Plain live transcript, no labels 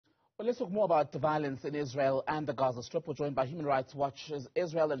Well, let's talk more about the violence in Israel and the Gaza Strip. We're joined by Human Rights Watch's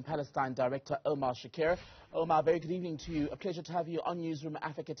Israel and Palestine Director, Omar Shakir. Omar, very good evening to you. A pleasure to have you on Newzroom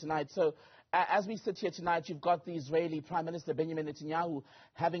Afrika tonight. So, as we sit here tonight, you've got the Israeli Prime Minister Benjamin Netanyahu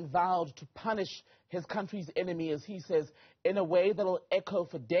having vowed to punish his country's enemy, as he says, in a way that will echo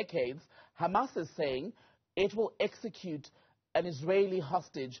for decades. Hamas is saying it will execute an Israeli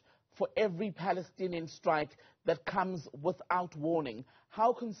hostage for every Palestinian strike that comes without warning.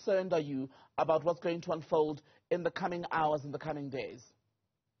 How concerned are you about what's going to unfold in the coming hours and the coming days?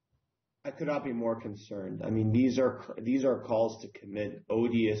 I could not be more concerned. I mean, these are calls to commit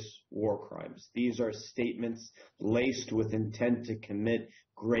odious war crimes. These are statements laced with intent to commit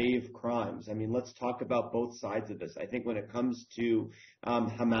grave crimes. I mean, let's talk about both sides of this. I think when it comes to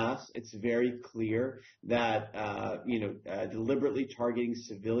Hamas, it's very clear that deliberately targeting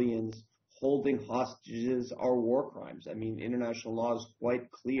civilians, holding hostages are war crimes. I mean, international law is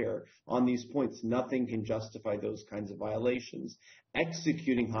quite clear on these points. Nothing can justify those kinds of violations.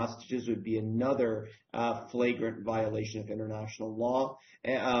 Executing hostages would be another flagrant violation of international law.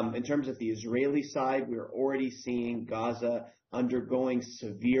 In terms of the Israeli side, we're already seeing Gaza undergoing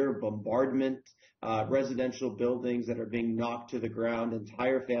severe bombardment, residential buildings that are being knocked to the ground,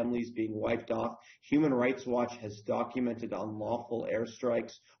 entire families being wiped off. Human Rights Watch has documented unlawful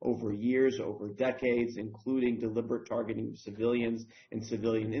airstrikes over years, over decades, including deliberate targeting of civilians and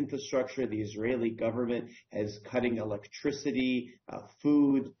civilian infrastructure. The Israeli government is cutting electricity,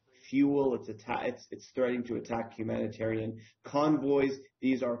 food, fuel. It's threatening to attack humanitarian convoys.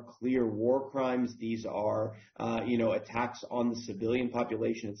 These are clear war crimes. These are, attacks on the civilian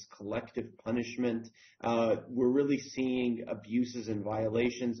population. It's collective punishment. We're really seeing abuses and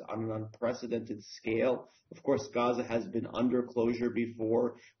violations on an unprecedented scale. Of course, Gaza has been under closure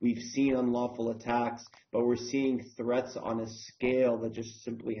before. We've seen unlawful attacks, but we're seeing threats on a scale that just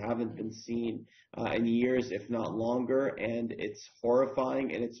simply haven't been seen in years, if not longer. And it's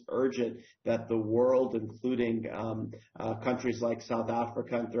horrifying, and it's urgent that the world, including countries like South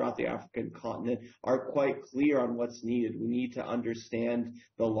Africa and throughout the African continent, are quite clear on what's needed. We need to understand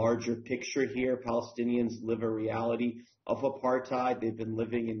the larger picture here. Palestinians live a reality of apartheid. They've been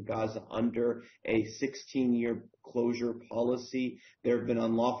living in Gaza under a 16-year closure policy. There have been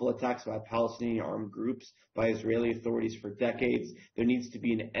unlawful attacks by Palestinian armed groups, by Israeli authorities for decades. There needs to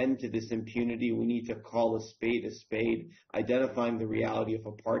be an end to this impunity. We need to call a spade, identifying the reality of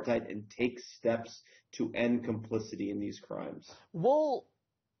apartheid, and take steps to end complicity in these crimes. Will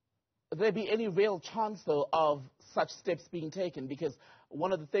there be any real chance, though, of such steps being taken? Because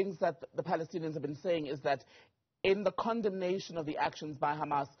one of the things that the Palestinians have been saying is that in the condemnation of the actions by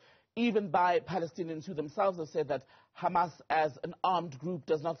Hamas, even by Palestinians who themselves have said that Hamas as an armed group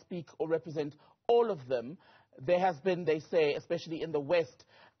does not speak or represent all of them, there has been, they say, especially in the West,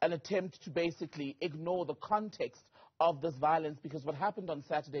 an attempt to basically ignore the context of this violence, because what happened on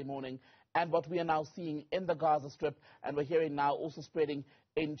Saturday morning and what we are now seeing in the Gaza Strip, and we're hearing now also spreading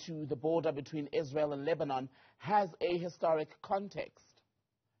into the border between Israel and Lebanon, has a historic context.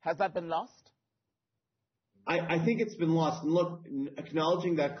 Has that been lost? I think it's been lost. And look,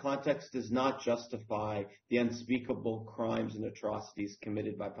 acknowledging that context does not justify the unspeakable crimes and atrocities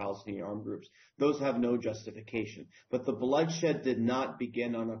committed by Palestinian armed groups. Those have no justification. But the bloodshed did not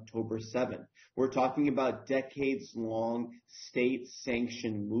begin on October 7th. We're talking about decades-long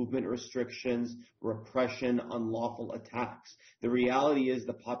state-sanctioned movement restrictions, repression, unlawful attacks. The reality is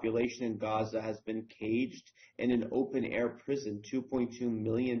the population in Gaza has been caged in an open-air prison, 2.2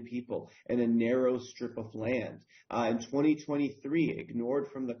 million people, in a narrow strip of land. In 2023, ignored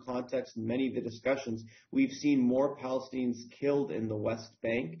from the context in many of the discussions, we've seen more Palestinians killed in the West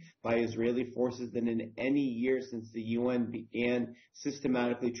Bank by Israeli forces than in any year since the UN began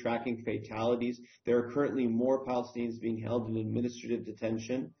systematically tracking fatalities. There are currently more Palestinians being held in administrative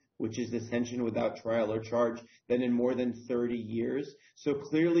detention, which is detention without trial or charge, than in more than 30 years. So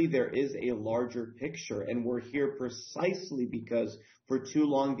clearly there is a larger picture, and we're here precisely because for too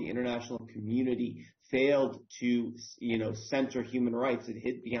long the international community failed to, center human rights. It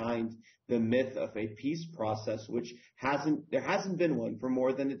hid behind the myth of a peace process, which there hasn't been one for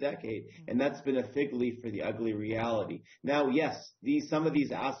more than a decade, and that's been a fig leaf for the ugly reality. Now, yes, some of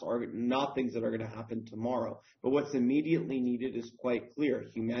these asks are not things that are going to happen tomorrow, but what's immediately needed is quite clear.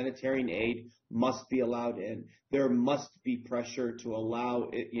 Humanitarian aid must be allowed in. There must be pressure to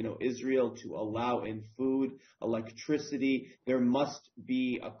allow, Israel to allow in food, electricity. There must must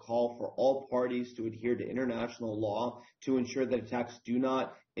be a call for all parties to adhere to international law to ensure that attacks do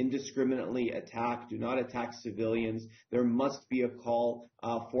not indiscriminately do not attack civilians. There must be a call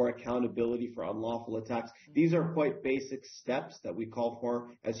for accountability for unlawful attacks. These are quite basic steps that we call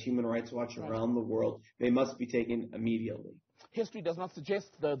for as Human Rights Watch around the world. They must be taken immediately. History does not suggest,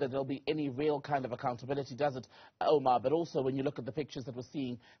 though, that there'll be any real kind of accountability, does it, Omar? But also, when you look at the pictures that we're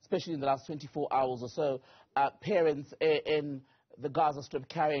seeing, especially in the last 24 hours or so, parents in the Gaza Strip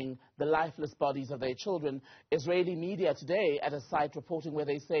carrying the lifeless bodies of their children. Israeli media today at a site reporting where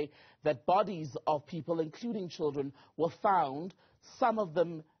they say that bodies of people, including children, were found, some of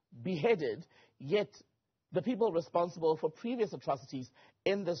them beheaded, yet the people responsible for previous atrocities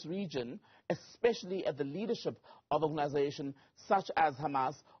in this region, especially at the leadership of organizations such as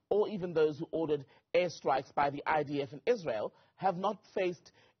Hamas, or even those who ordered airstrikes by the IDF in Israel, have not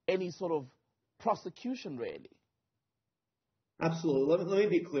faced any sort of prosecution, really. Absolutely. Let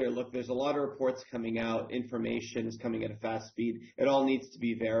me be clear. Look, there's a lot of reports coming out. Information is coming at a fast speed. It all needs to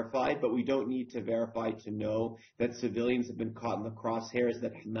be verified, but we don't need to verify to know that civilians have been caught in the crosshairs,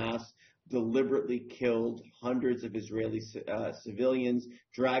 that Hamas deliberately killed hundreds of Israeli civilians,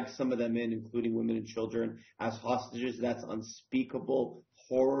 dragged some of them in, including women and children, as hostages. That's unspeakable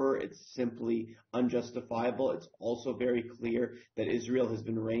horror. It's simply unjustifiable. It's also very clear that Israel has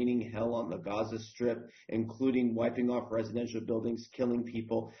been raining hell on the Gaza Strip, including wiping off residential buildings, killing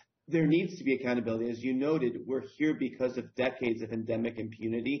people. There needs to be accountability. As you noted, we're here because of decades of endemic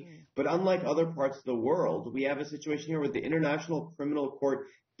impunity. But unlike other parts of the world, we have a situation here where the International Criminal Court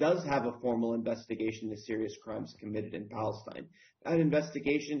does have a formal investigation into serious crimes committed in Palestine. That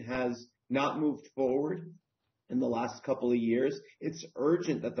investigation has not moved forward in the last couple of years. It's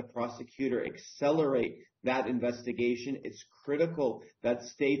urgent that the prosecutor accelerate that investigation. It's critical that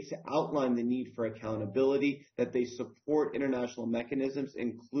states outline the need for accountability, that they support international mechanisms,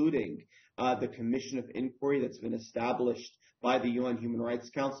 including the Commission of Inquiry that's been established by the UN Human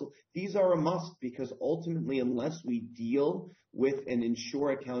Rights Council. These are a must because ultimately, unless we deal with and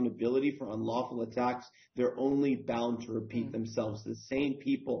ensure accountability for unlawful attacks, they're only bound to repeat themselves. The same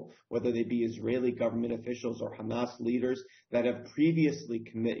people, whether they be Israeli government officials or Hamas leaders that have previously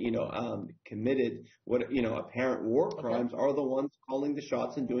committed apparent war crimes, are the ones calling the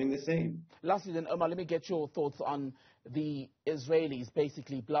shots and doing the same. Lastly, then, Omar, let me get your thoughts on the Israelis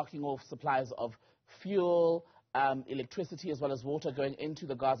basically blocking off supplies of fuel, electricity as well as water going into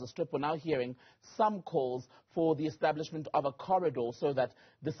the Gaza Strip. We're now hearing some calls for the establishment of a corridor so that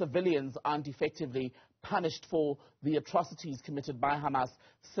the civilians aren't effectively punished for the atrocities committed by Hamas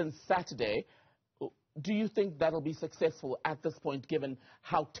since Saturday. Do you think that'll be successful at this point, given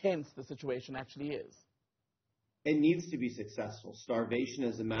how tense the situation actually is? It needs to be successful. Starvation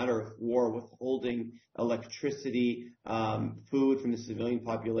is a matter of war. Withholding electricity, food from the civilian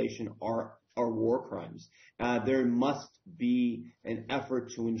population are war crimes. There must be an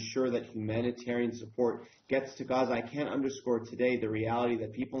effort to ensure that humanitarian support gets to Gaza. I can't underscore today the reality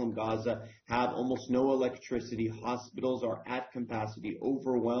that people in Gaza have almost no electricity. Hospitals are at capacity,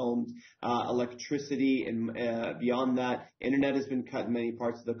 overwhelmed. Electricity and beyond that, internet has been cut in many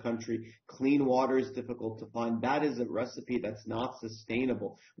parts of the country. Clean water is difficult to find. That is a recipe that's not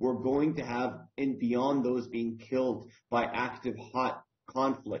sustainable. We're going to have, beyond those being killed by active hot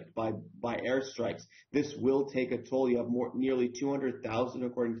conflict, by airstrikes. This will take a toll. You have nearly 200,000,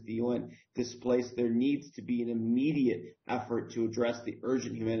 according to the UN, displaced. There needs to be an immediate effort to address the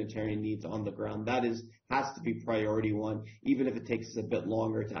urgent humanitarian needs on the ground. That has to be priority one, even if it takes us a bit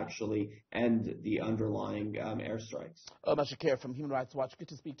longer to actually end the underlying airstrikes. Omar Shakir from Human Rights Watch, good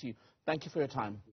to speak to you. Thank you for your time.